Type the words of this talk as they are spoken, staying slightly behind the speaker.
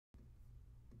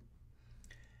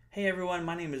Hey everyone,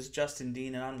 my name is Justin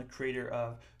Dean and I'm the creator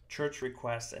of Church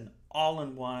Requests, an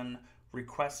all-in-one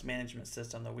request management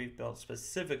system that we've built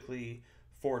specifically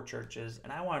for churches.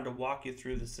 And I wanted to walk you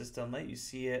through the system, let you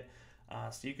see it,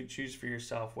 so you can choose for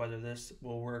yourself whether this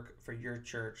will work for your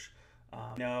church.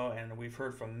 And we've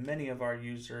heard from many of our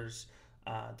users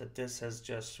that this has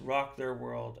just rocked their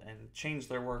world and changed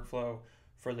their workflow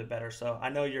for the better. So I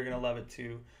know you're going to love it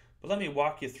too. But let me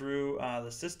walk you through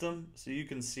the system so you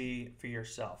can see for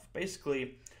yourself.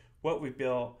 Basically, what we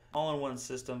built, all-in-one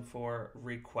system for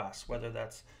requests, whether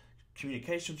that's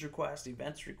communications requests,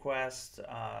 events requests,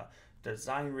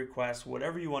 design requests,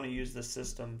 whatever you want to use the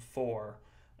system for.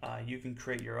 You can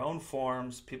create your own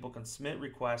forms, people can submit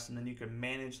requests, and then you can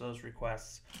manage those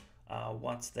requests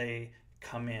once they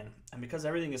come in. And because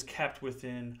everything is kept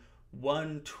within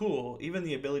one tool, even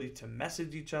the ability to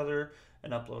message each other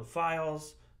and upload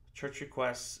files, Church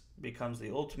Requests becomes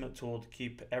the ultimate tool to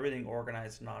keep everything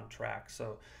organized and on track.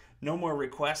 So no more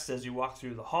requests as you walk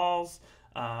through the halls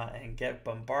and get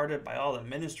bombarded by all the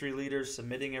ministry leaders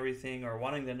submitting everything or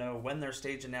wanting to know when their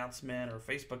stage announcement or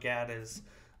Facebook ad is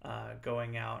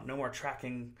going out. No more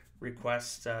tracking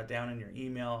requests down in your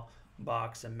email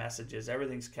box and messages.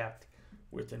 Everything's kept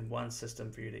within one system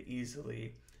for you to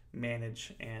easily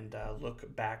manage and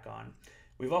look back on.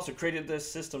 We've also created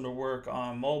this system to work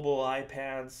on mobile,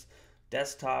 iPads,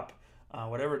 desktop,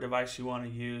 whatever device you want to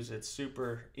use. It's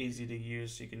super easy to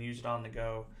use, so you can use it on the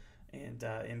go and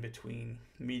in between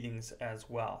meetings as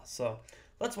well. So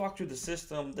let's walk through the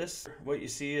system. What you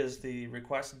see is the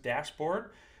request dashboard.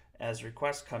 As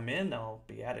requests come in, they'll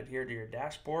be added here to your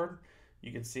dashboard.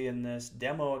 You can see in this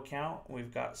demo account,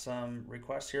 we've got some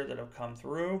requests here that have come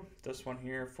through. This one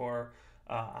here for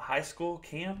a high school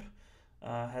camp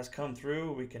has come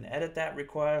through. We can edit that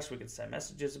request, we can send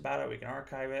messages about it, we can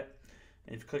archive it.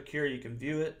 And if you click here, you can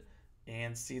view it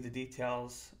and see the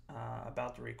details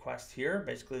about the request here.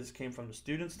 Basically, this came from the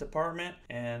students department,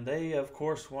 and they of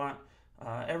course want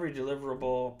every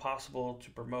deliverable possible to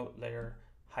promote their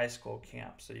high school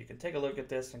camp. So you can take a look at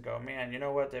this and go, man, you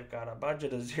know what, they've got a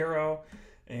budget of zero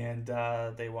and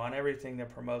they want everything to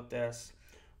promote this.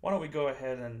 Why don't we go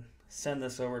ahead and send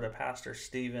this over to Pastor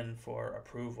Stephen for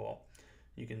approval.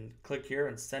 You can click here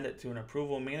and send it to an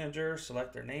approval manager,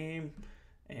 select their name,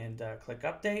 and click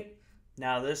update.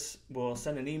 Now this will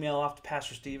send an email off to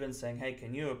Pastor Stephen saying, hey,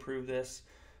 can you approve this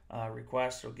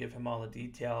request? It'll give him all the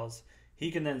details. He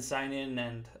can then sign in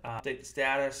and update the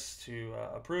status to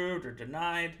approved or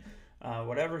denied,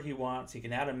 whatever he wants. He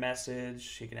can add a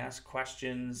message, he can ask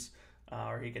questions,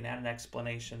 or he can add an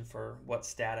explanation for what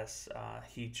status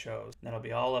he chose. That'll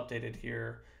be all updated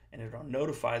here, and it'll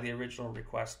notify the original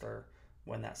requester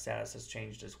when that status has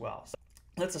changed as well. So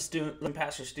let's assume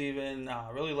Pastor Stephen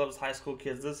really loves high school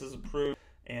kids. This is approved,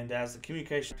 and as the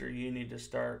communication director, you need to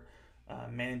start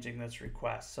managing this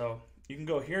request. So you can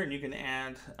go here and you can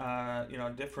add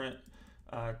different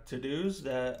to-dos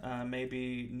that may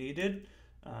be needed.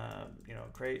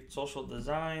 Create social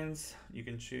designs. You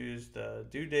can choose the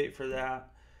due date for that.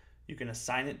 You can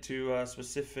assign it to a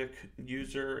specific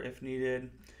user if needed.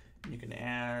 You can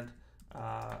add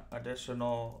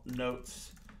additional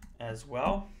notes as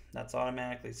well. That's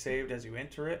automatically saved as you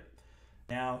enter it.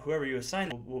 Now, whoever you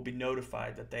assign will be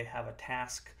notified that they have a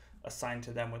task assigned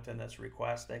to them within this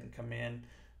request. They can come in,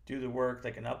 do the work,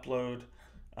 they can upload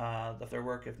their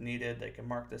work if needed. They can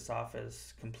mark this off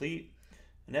as complete,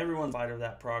 and everyone's notified of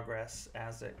that progress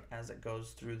as it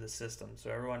goes through the system, so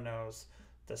everyone knows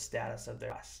the status of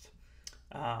their request.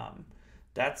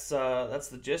 That's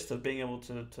the gist of being able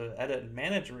to edit and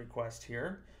manage a request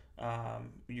here.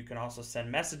 You can also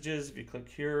send messages. If you click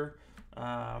here,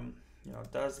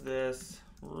 does this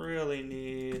really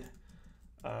need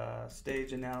a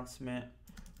stage announcement?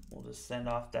 We'll just send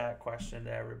off that question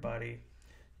to everybody.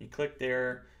 You click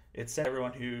there, it sends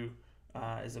everyone who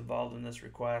is involved in this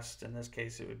request. In this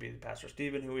case, it would be Pastor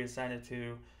Stephen, who we assigned it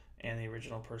to, and the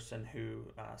original person who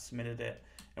submitted it.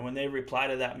 And when they reply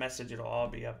to that message, it'll all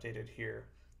be updated here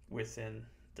within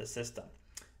the system.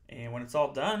 And when it's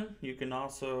all done, you can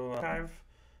also archive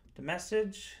the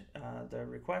message, the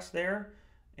request there,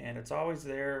 and it's always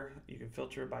there. You can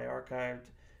filter it by archived.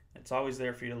 It's always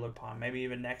there for you to look upon. Maybe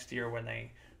even next year when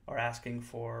they are asking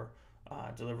for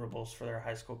deliverables for their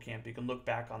high school camp, you can look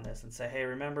back on this and say, hey,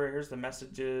 remember, here's the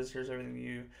messages, here's everything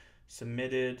you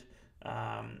submitted,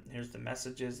 here's the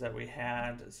messages that we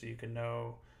had, so you can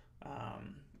know,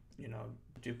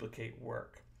 duplicate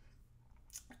work.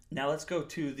 Now let's go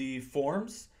to the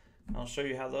forms. I'll show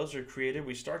you how those are created.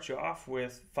 We start you off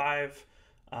with 5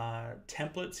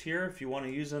 templates here. If you want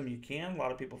to use them, you can. A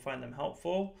lot of people find them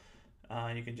helpful.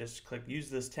 You can just click use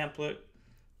this template.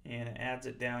 and it adds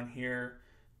it down here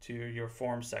to your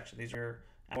form section. These are your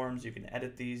forms. You can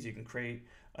edit these. You can create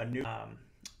a new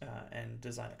and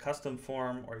design a custom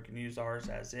form, or you can use ours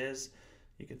as is.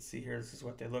 You can see here, this is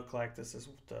what they look like. This is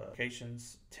the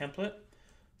applications template.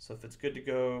 So if it's good to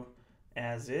go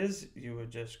as is, you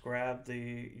would just grab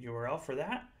the URL for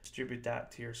that, distribute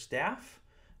that to your staff.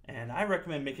 And I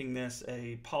recommend making this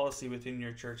a policy within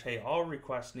your church. Hey, all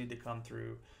requests need to come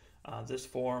through this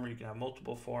form, or you can have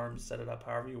multiple forms, set it up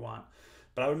however you want.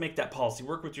 But I would make that policy.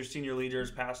 Work with your senior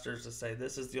leaders, pastors, to say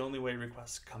this is the only way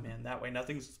requests come in. That way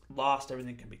nothing's lost,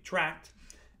 everything can be tracked,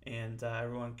 and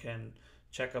everyone can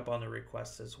check up on the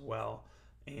requests as well.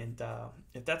 And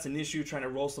if that's an issue, trying to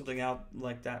roll something out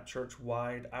like that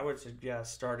church-wide, I would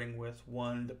suggest starting with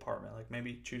one department. Like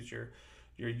maybe choose your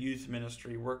youth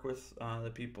ministry, work with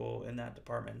the people in that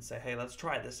department and say, hey, let's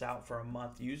try this out for a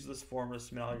month. Use this form to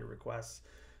submit all your requests,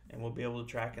 and we'll be able to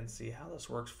track and see how this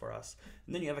works for us.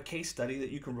 And then you have a case study that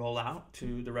you can roll out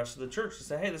to the rest of the church to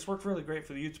say, hey, this worked really great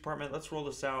for the youth department. Let's roll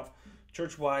this out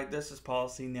church-wide. This is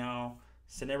policy now.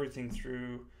 Send everything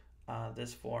through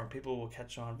this form. People will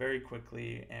catch on very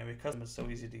quickly, and because it's so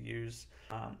easy to use,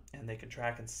 and they can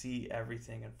track and see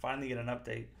everything and finally get an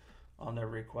update on their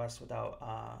requests without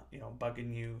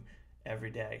bugging you every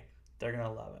day. They're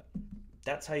gonna love it.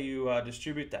 That's how you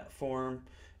distribute that form.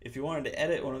 If you wanted to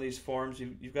edit one of these forms,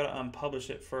 you've got to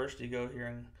unpublish it first. You go here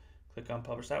and click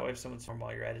unpublish. That way, if someone's form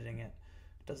while you're editing it,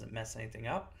 it doesn't mess anything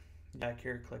up. Back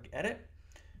here, click edit.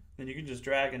 Then you can just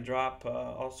drag and drop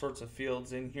all sorts of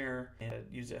fields in here and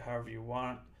use it however you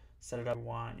want. Set it up you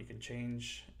want. You can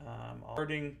change all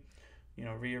wording,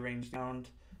 rearrange sound.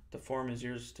 The form is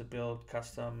yours to build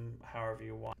custom however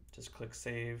you want. Just click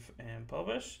save and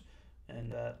publish,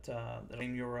 and that the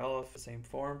same URL of the same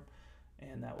form,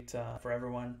 and that way for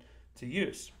everyone to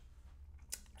use.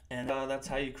 And that's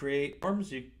how you create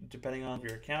forms. Depending on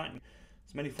your account,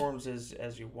 as many forms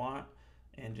as you want,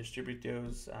 and distribute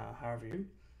those however you.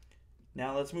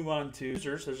 Now let's move on to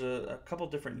users. There's a couple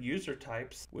different user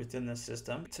types within the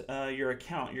system. Your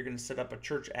account, you're going to set up a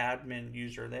church admin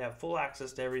user. They have full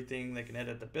access to everything. They can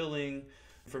edit the billing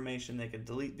information. They can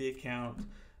delete the account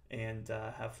and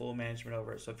have full management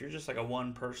over it. So if you're just like a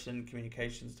one-person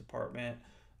communications department,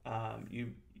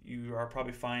 you are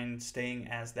probably fine staying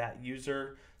as that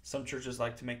user. Some churches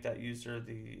like to make that user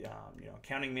the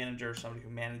accounting manager, somebody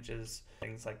who manages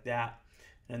things like that.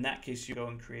 And in that case, you go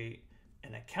and create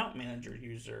an account manager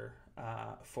user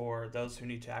for those who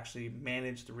need to actually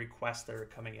manage the requests that are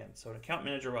coming in. So an account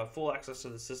manager will have full access to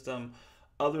the system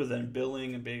other than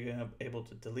billing and being able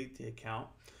to delete the account.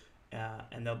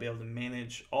 And they'll be able to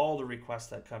manage all the requests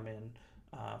that come in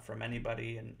from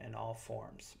anybody in all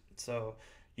forms. So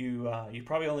you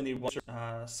probably only need one.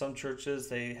 Some churches,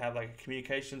 they have like a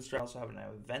communications director, also have an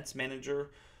events manager.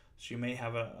 So you may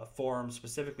have a forum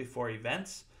specifically for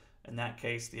events. In that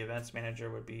case, the events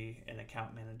manager would be an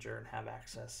account manager and have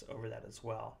access over that as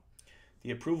well.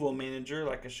 The approval manager,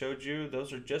 like I showed you,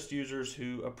 those are just users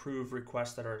who approve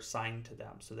requests that are assigned to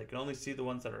them. So they can only see the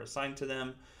ones that are assigned to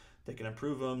them. They can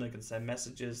approve them. They can send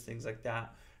messages, things like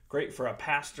that. Great for a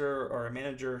pastor or a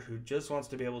manager who just wants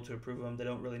to be able to approve them. They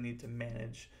don't really need to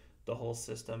manage the whole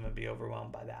system and be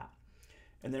overwhelmed by that.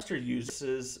 And then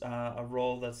uses a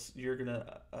role that's you're going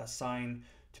to assign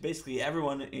to basically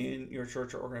everyone in your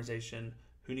church or organization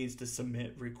who needs to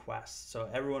submit requests. So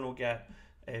everyone will get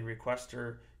a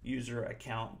requester user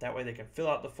account. That way they can fill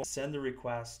out the form, send the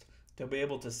request. They'll be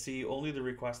able to see only the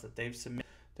requests that they've submitted.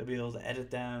 They'll be able to edit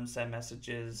them, send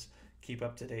messages, keep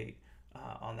up to date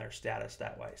on their status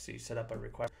that way. So you set up a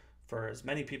request for as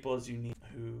many people as you need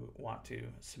who want to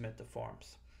submit the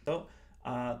forms. So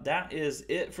that is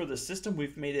it for the system.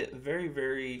 We've made it very,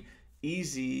 very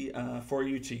easy for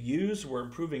you to use. We're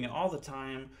improving it all the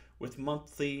time with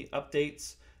monthly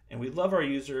updates, and we love our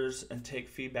users and take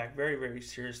feedback very, very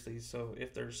seriously. So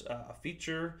if there's a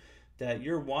feature that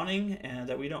you're wanting and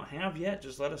that we don't have yet,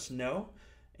 just let us know.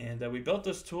 And we built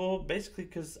this tool basically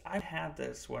because I had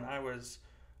this when I was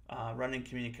running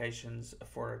communications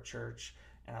for a church,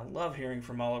 and I love hearing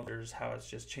from all of yours how it's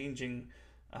just changing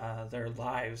their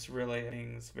lives. Really, I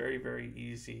mean, it's very, very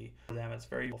easy for them. It's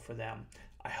very useful for them.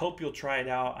 I hope you'll try it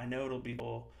out. I know it'll be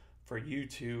cool for you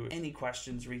too. Any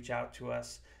questions, reach out to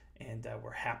us, and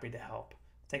we're happy to help.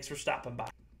 Thanks for stopping by.